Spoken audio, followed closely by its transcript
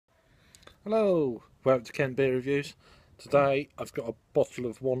Hello, welcome to Kent Beer Reviews. Today I've got a bottle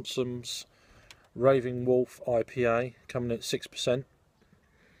of Wantsum's Raveing IPA coming at 6%.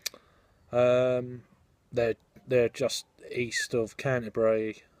 They're just east of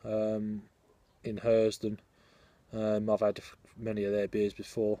Canterbury, in Hersden. I've had many of their beers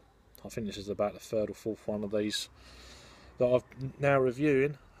before. I think this is about the third or fourth one of these that I'm now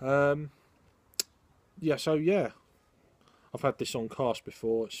reviewing. I've had this on cast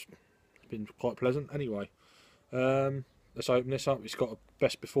before. It's been quite pleasant. Anyway, let's open this up. It's got a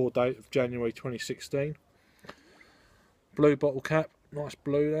best before date of January 2016. Blue bottle cap, nice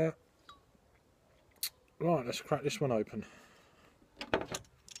blue there. Right, let's crack this one open. A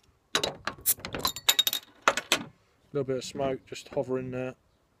little bit of smoke just hovering there.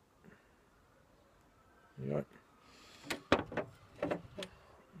 There you go.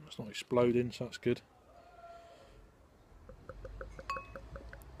 It's not exploding, so that's good.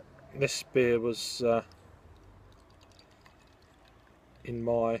 This beer was in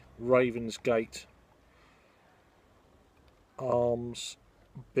my Ravensgate Arms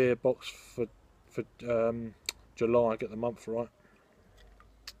beer box for July. I get the month right.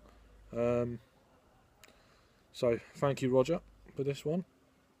 So thank you, Roger, for this one.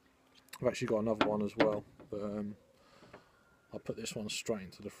 I've actually got another one as well, but I'll put this one straight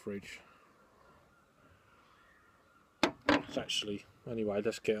into the fridge. It's actually, anyway,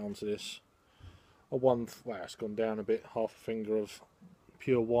 let's get on to this. Well, it's gone down a bit, half a finger of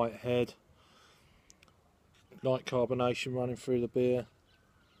pure white head. Light carbonation running through the beer.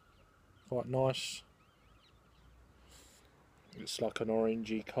 Quite nice. It's like an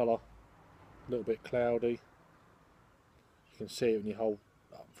orangey colour, a little bit cloudy. You can see it when you hold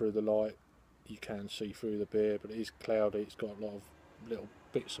up through the light. You can see through the beer, but it is cloudy. It's got a lot of little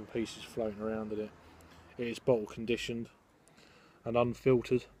bits and pieces floating around in it. It is bottle conditioned and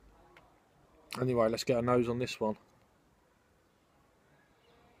unfiltered. Anyway, let's get a nose on this one.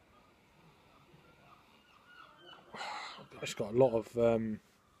 It's got a lot of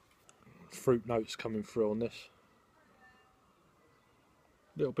fruit notes coming through on this.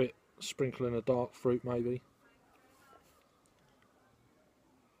 A little bit sprinkling of dark fruit, maybe.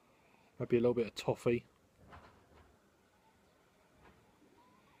 Maybe a little bit of toffee.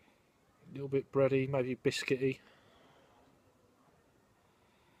 A little bit bready, maybe biscuity.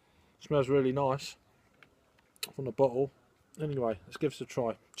 Smells really nice from the bottle. Anyway, let's give this a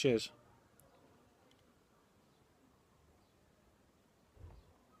try. Cheers.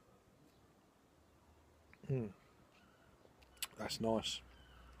 That's nice.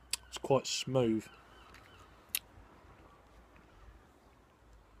 It's quite smooth.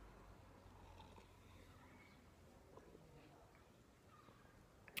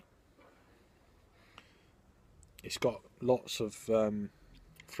 It's got lots of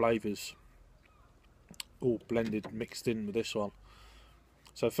flavours all blended, mixed in with this one.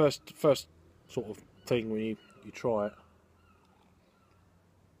 So first sort of thing when you try it,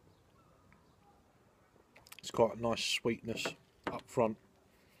 it's got a nice sweetness up front,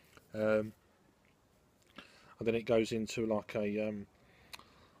 and then it goes into like a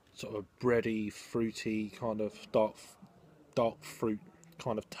sort of bready, fruity kind of dark fruit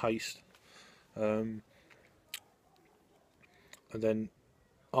kind of taste, and then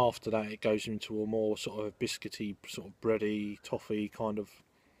after that it goes into a more sort of biscuity, sort of bready, toffee kind of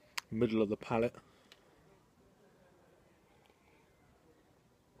middle of the palate.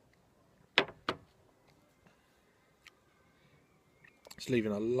 It's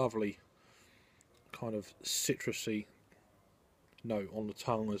leaving a lovely kind of citrusy note on the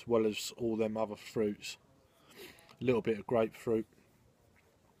tongue, as well as all them other fruits. A little bit of grapefruit,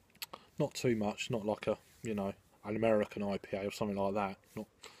 not too much, not like a, you know, an American IPA or something like that.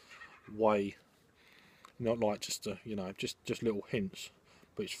 Not like just a, you know, just little hints.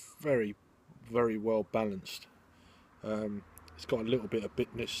 But it's very, very well balanced. It's got a little bit of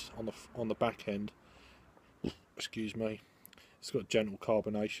bitterness on the back end. Excuse me. It's got gentle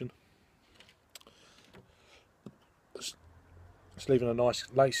carbonation. It's leaving a nice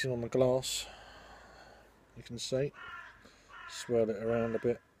lacing on the glass. You can see. Swirl it around a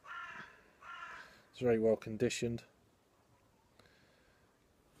bit. It's very well conditioned.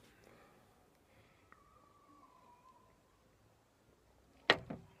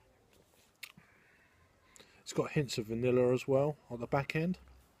 It's got hints of vanilla as well on the back end.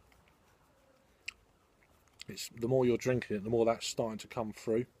 The more you're drinking it, the more that's starting to come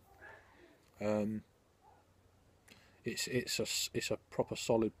through. It's a proper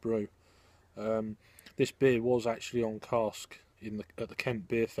solid brew. This beer was actually on cask at the Kent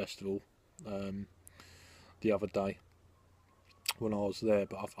Beer Festival the other day. when I was there,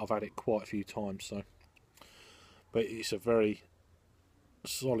 but I've had it quite a few times. So, but it's a very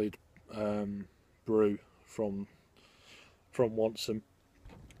solid brew from Wantsum.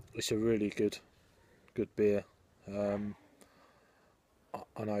 It's a really good beer. I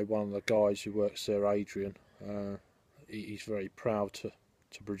know one of the guys who works there, Adrian. He's very proud to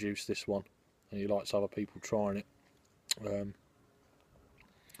produce this one, and he likes other people trying it.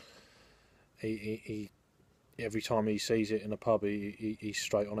 He every time he sees it in a pub, he's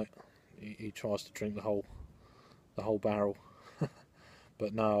straight on it. He tries to drink the whole barrel.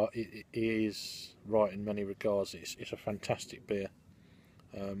 But no, he is right in many regards. It's a fantastic beer.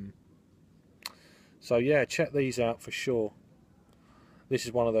 So yeah, check these out for sure. This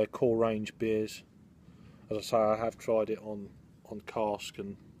is one of their core range beers. As I say, I have tried it on cask,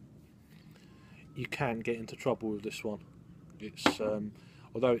 and you can get into trouble with this one. It's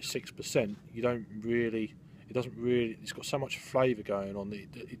although it's 6%, you don't really. It doesn't really. It's got so much flavour going on.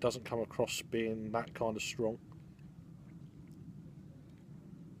 It doesn't come across being that kind of strong.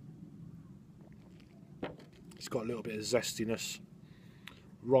 It's got a little bit of zestiness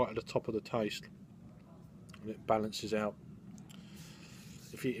right at the top of the taste, and it balances out.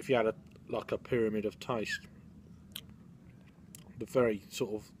 If you had like a pyramid of taste, the very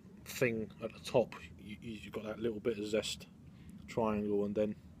sort of thing at the top, you've got that little bit of zest triangle, and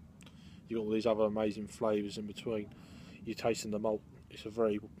then you've got all these other amazing flavours in between. You're tasting the malt. It's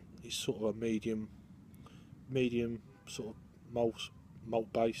sort of a medium sort of malt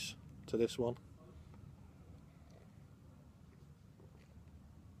base to this one.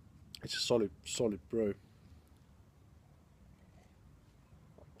 It's a solid brew.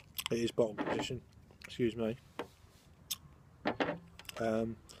 It is bottle condition, excuse me. But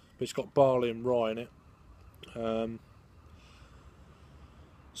it's got barley and rye in it.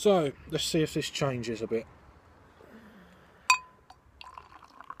 So let's see if this changes a bit.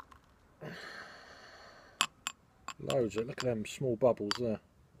 Loads of it. Look at them small bubbles there.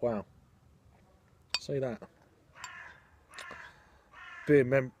 Wow. See that? Beer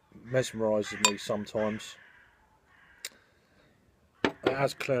mesmerises me sometimes. It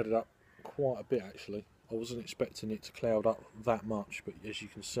has clouded up quite a bit actually. I wasn't expecting it to cloud up that much, but as you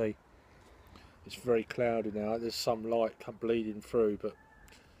can see, it's very cloudy now. There's some light bleeding through, but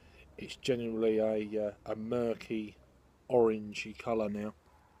it's generally a murky orangey colour now.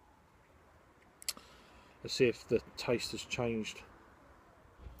 Let's see if the taste has changed.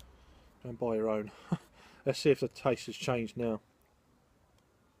 Go and buy your own. Let's see if the taste has changed now.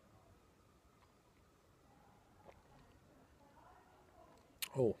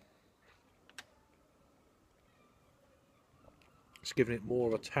 Oh, it's giving it more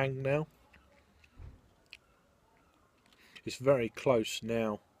of a tang now. It's very close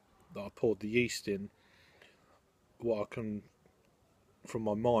now that I poured the yeast in. What I can, from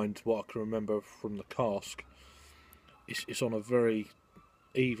my mind, what I can remember from the cask, it's on a very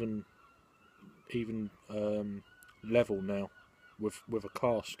even level now with a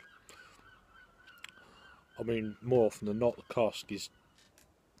cask. I mean, more often than not, the cask is,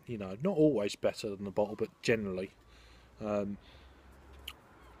 you know, not always better than the bottle, but generally.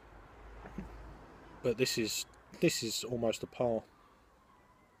 But this is almost a par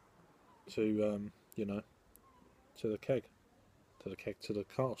to you know, to the cask.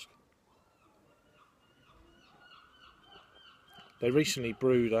 They recently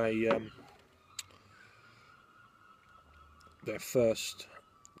brewed their first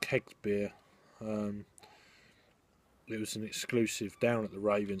kegged beer. It was an exclusive down at the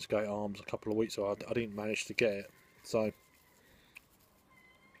Ravensgate Arms a couple of weeks ago. I didn't manage to get it, so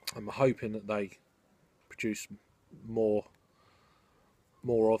I'm hoping that they produce more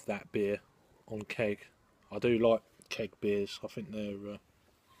of that beer on keg. I do like keg beers. I think they're I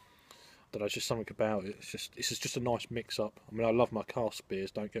don't know, just something about it. It's just a nice mix up. I mean, I love my cask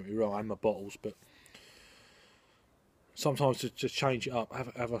beers, don't get me wrong, and my bottles, but sometimes to just change it up,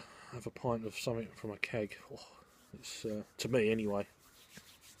 have a pint of something from a keg. Oh, it's to me anyway.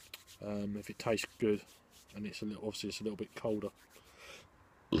 If it tastes good, and obviously it's a little bit colder.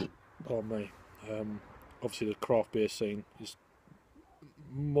 Pardon me. Obviously the craft beer scene is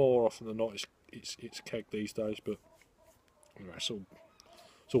more often than not it's keg these days, but you know, it's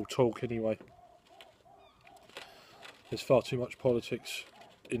all talk anyway. There's far too much politics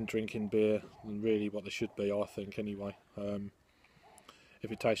in drinking beer than really what there should be, I think anyway.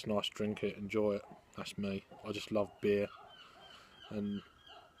 If it tastes nice, drink it, enjoy it. That's me. I just love beer, and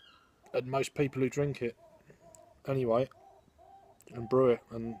most people who drink it anyway and brew it,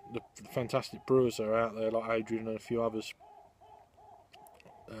 and the fantastic brewers that are out there like Adrian and a few others,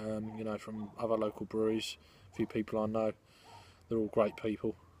 you know, from other local breweries, a few people I know, They're all great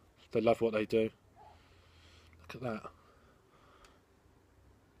people. They love what they do. Look at that.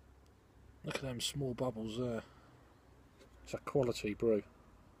 Look at them small bubbles there. It's a quality brew.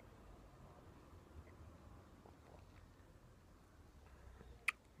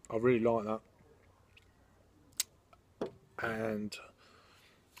 I really like that. And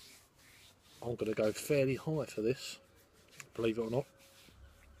I'm going to go fairly high for this, believe it or not.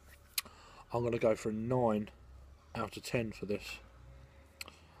 I'm going to go for a 9 out of 10 for this.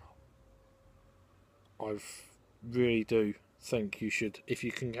 I really do think you should, if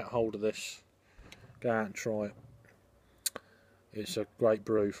you can get hold of this, go out and try it. It's a great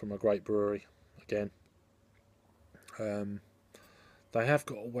brew from a great brewery again. They have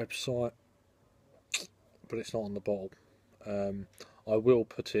got a website, but it's not on the bottle. I will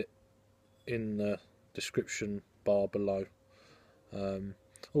put it in the description bar below.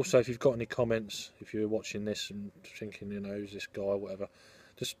 Also, if you've got any comments, if you're watching this and thinking, you know, who's this guy or whatever,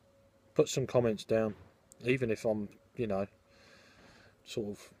 just put some comments down. Even if I'm, you know, sort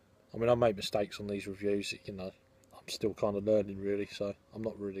of, I mean, I make mistakes on these reviews, you know, I'm still kind of learning really, so I'm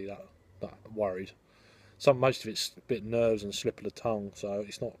not really that worried. Most of it's a bit nerves and slip of the tongue, so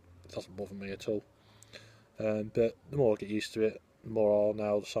it doesn't bother me at all. But the more I get used to it, the more I'll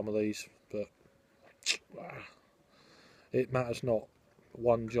nail some of these. But it matters not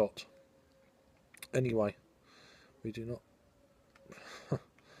one jot. Anyway, we do not.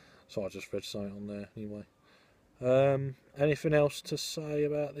 So I just read something on there. Anyway, anything else to say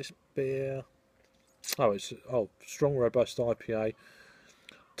about this beer? It's strong, robust IPA,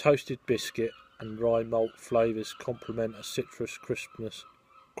 toasted biscuit and rye malt flavours complement a citrus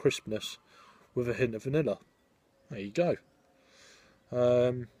crispness with a hint of vanilla. There you go.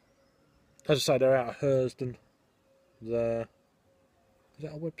 As I say, they're out of Hersden. Is that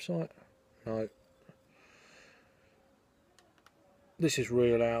a website? No. This is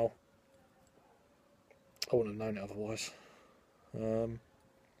real ale. I wouldn't have known it otherwise.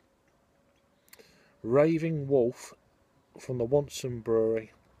 Raving Wolf from the Wantsum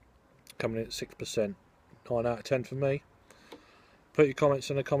Brewery, coming in at 6%. 9 out of 10 for me. Put your comments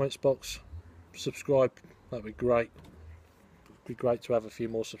in the comments box. Subscribe, that'd be great. It'd be great to have a few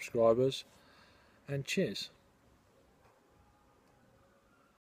more subscribers. And cheers.